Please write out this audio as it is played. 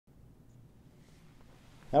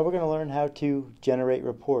Now we're going to learn how to generate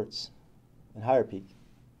reports in HirePeak.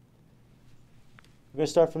 We're going to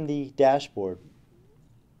start from the dashboard,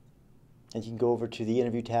 and you can go over to the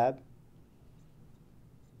interview tab.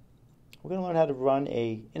 We're going to learn how to run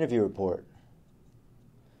an interview report.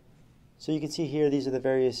 So you can see here, these are the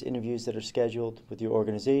various interviews that are scheduled with your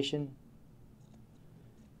organization.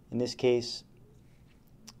 In this case,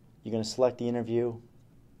 you're going to select the interview,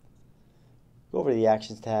 go over to the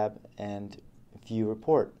Actions tab, and View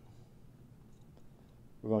Report.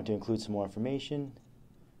 We're going to include some more information.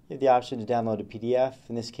 You have the option to download a PDF.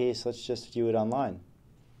 In this case, let's just view it online.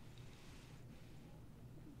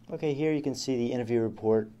 Okay, here you can see the interview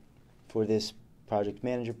report for this project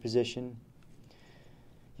manager position.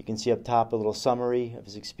 You can see up top a little summary of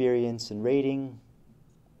his experience and rating.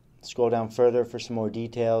 Scroll down further for some more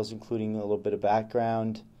details, including a little bit of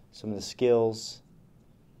background, some of the skills,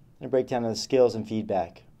 and a breakdown of the skills and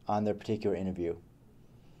feedback on their particular interview.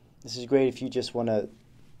 This is great if you just want to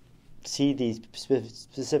see the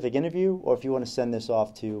specific interview, or if you want to send this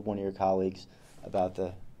off to one of your colleagues about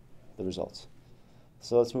the results.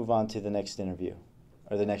 So let's move on to the next interview,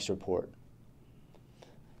 or the next report.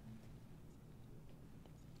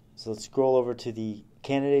 So let's scroll over to the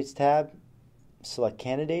Candidates tab, select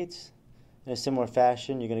Candidates. In a similar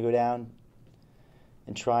fashion, you're going to go down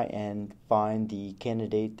and try and find the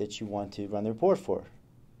candidate that you want to run the report for.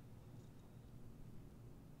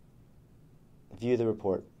 View the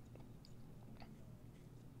report.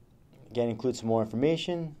 Again, include some more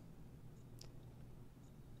information,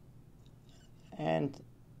 and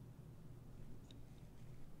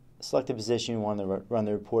select the position you want to run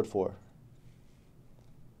the report for.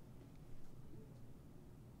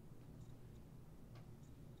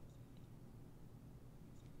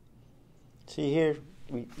 See here,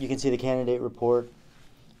 you can see the candidate report,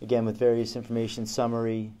 again with various information,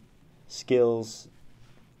 summary, skills,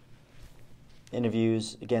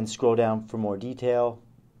 interviews. Again, scroll down for more detail.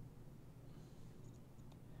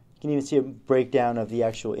 You can even see a breakdown of the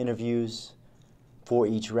actual interviews for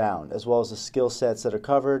each round, as well as the skill sets that are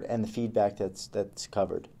covered and the feedback that's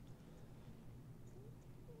covered.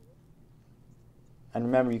 And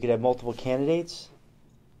remember, you could have multiple candidates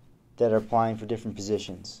that are applying for different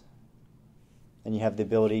positions, and you have the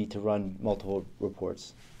ability to run multiple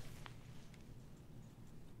reports.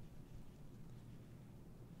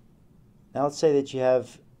 Now let's say that you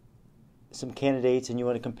have some candidates and you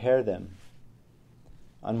want to compare them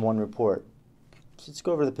on one report. So let's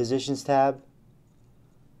go over to the Positions tab.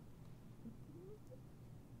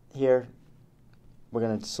 Here we're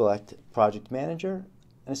going to select Project Manager,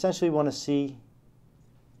 and essentially we want to see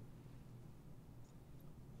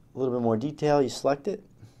a little bit more detail. You select it,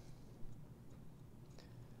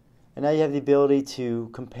 and now you have the ability to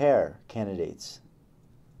compare candidates.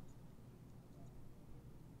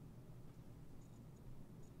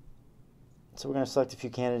 So we're going to select a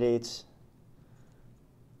few candidates,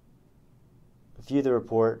 view the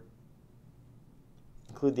report,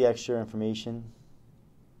 include the extra information.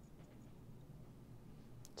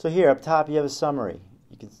 So here up top you have a summary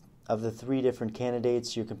of the 3 different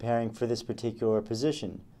candidates you're comparing for this particular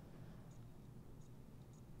position.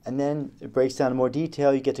 And then it breaks down in more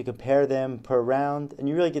detail. You get to compare them per round, and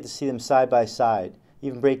you really get to see them side by side,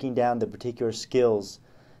 even breaking down the particular skills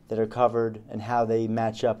that are covered and how they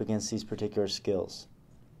match up against these particular skills.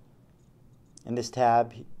 And this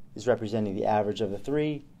tab is representing the average of the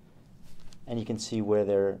 3, and you can see where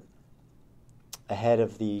they're ahead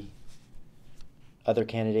of the other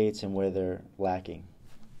candidates and where they're lacking.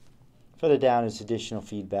 Further down is additional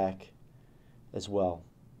feedback as well.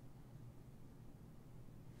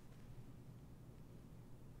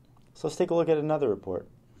 So let's take a look at another report.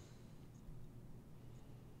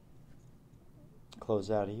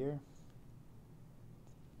 Close out of here.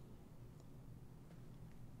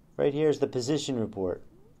 Right here is the position report.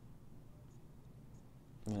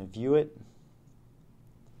 I'm going to view it.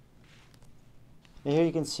 And here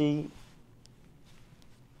you can see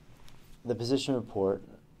the position report.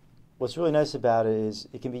 What's really nice about it is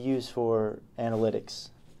it can be used for analytics.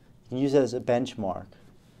 You can use it as a benchmark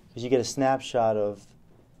because you get a snapshot of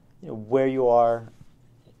where you are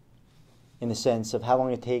in the sense of how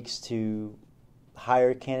long it takes to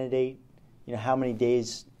hire a candidate, how many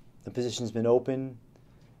days the position's been open,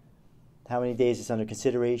 how many days it's under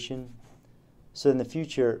consideration. So in the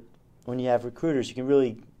future, when you have recruiters, you can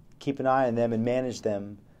really keep an eye on them and manage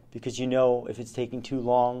them, because you know if it's taking too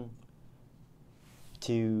long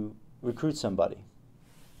to recruit somebody.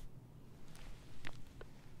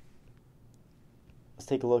 Let's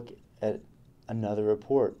take a look at another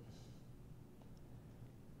report.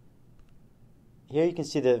 Here you can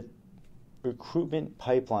see the recruitment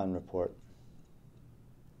pipeline report.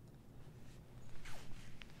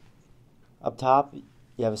 Up top,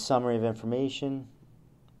 you have a summary of information,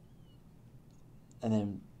 and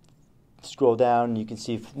then scroll down and you can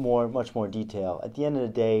see much more detail. At the end of the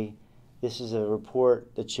day, this is a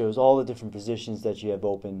report that shows all the different positions that you have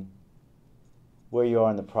open, where you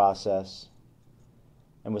are in the process,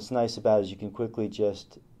 and what's nice about it is you can quickly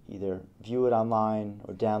just either view it online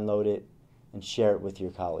or download it and share it with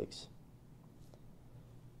your colleagues.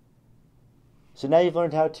 So now you've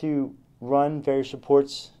learned how to run various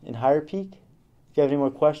reports in HirePeak. If you have any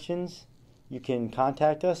more questions, you can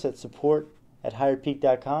contact us at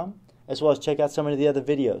support@hirepeak.com, as well as check out some of the other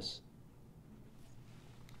videos.